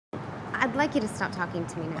I'd like you to stop talking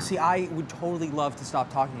to me now. See, I would totally love to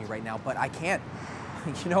stop talking to you right now, but I can't.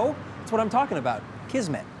 You know, that's what I'm talking about.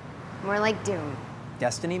 Kismet. More like doom.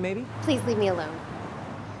 Destiny, maybe? Please leave me alone.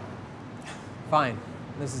 Fine.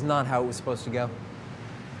 This is not how it was supposed to go.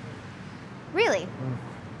 Really?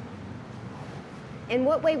 In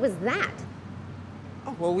what way was that?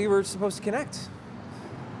 Oh, well, we were supposed to connect.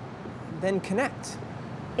 Then connect.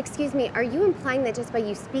 Excuse me, are you implying that just by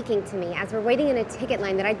you speaking to me as we're waiting in a ticket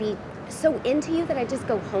line that I'd be so into you that I'd just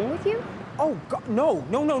go home with you? Oh, God, no.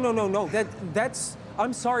 That's...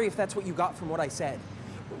 I'm sorry if that's what you got from what I said.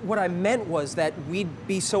 What I meant was that we'd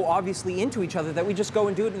be so obviously into each other that we'd just go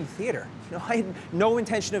and do it in the theater. You know, I had no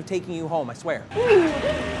intention of taking you home, I swear.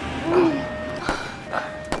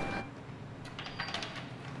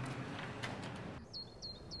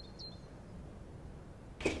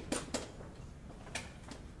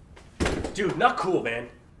 Dude, not cool, man.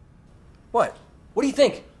 What? What do you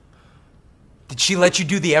think? Did she let you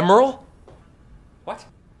do the emerald? What?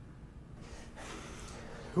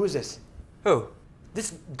 Who is this? Who?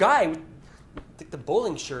 This guy with the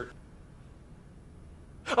bowling shirt.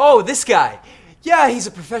 Oh, this guy. Yeah, he's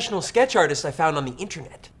a professional sketch artist I found on the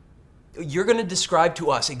internet. You're gonna describe to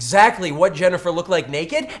us exactly what Jennifer looked like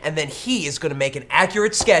naked, and then he is gonna make an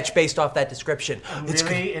accurate sketch based off that description. I'm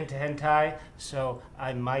really into hentai, so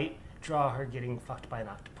I might draw her getting fucked by an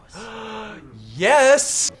octopus.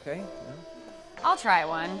 Yes! Okay. I'll try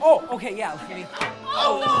one. Oh, okay, yeah. Let me...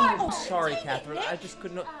 Oh, sorry, Catherine. I just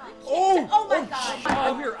couldn't... Oh my God.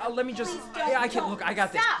 Oh, here, let me just... Yeah, I can... Look, I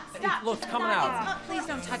got this. Stop. Look, it's coming out. Please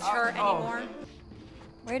don't touch her anymore.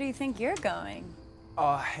 Where do you think you're going?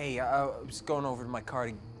 Hey, I was going over to my car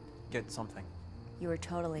to get something. You were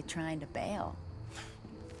totally trying to bail.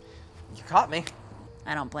 You caught me.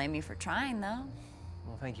 I don't blame you for trying, though.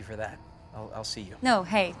 Well, thank you for that. I'll see you. No,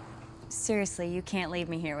 hey, seriously, you can't leave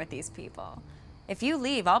me here with these people. If you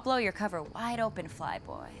leave, I'll blow your cover wide open,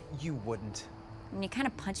 Flyboy. You wouldn't. And you kind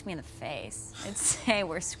of punched me in the face and say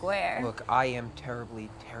we're square. Look, I am terribly,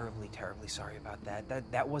 terribly, terribly sorry about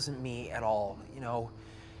that. That wasn't me at all, you know.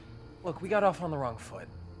 Look, we got off on the wrong foot.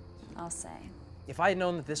 I'll say. If I had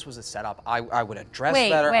known that this was a setup, I would have dressed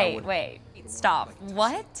better. Wait, stop.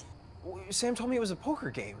 What? Sam told me it was a poker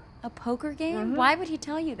game. A poker game? Why would he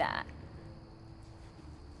tell you that?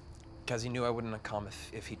 Because he knew I wouldn't have come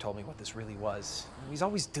if he told me what this really was. He's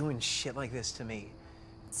always doing shit like this to me.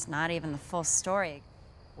 It's not even the full story.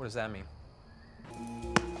 What does that mean?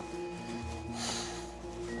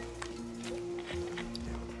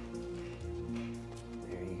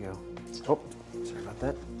 There you go. Oh, sorry about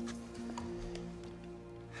that.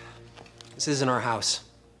 This isn't our house.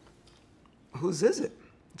 Whose is it?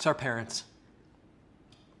 It's our parents.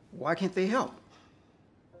 Why can't they help?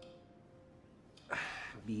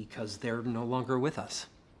 Because they're no longer with us.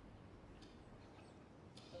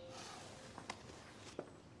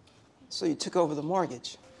 So you took over the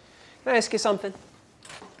mortgage? Can I ask you something?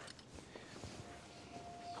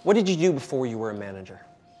 What did you do before you were a manager?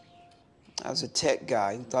 I was a tech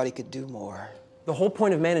guy who thought he could do more. The whole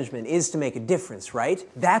point of management is to make a difference, right?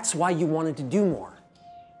 That's why you wanted to do more.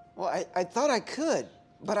 Well, I thought I could,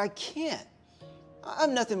 but I can't.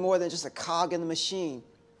 I'm nothing more than just a cog in the machine,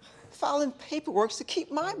 filing paperwork to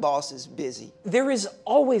keep my bosses busy. There is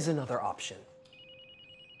always another option.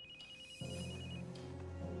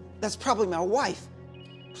 That's probably my wife.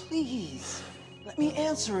 Please, let me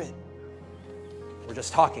answer it. We're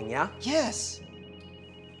just talking, yeah? Yes.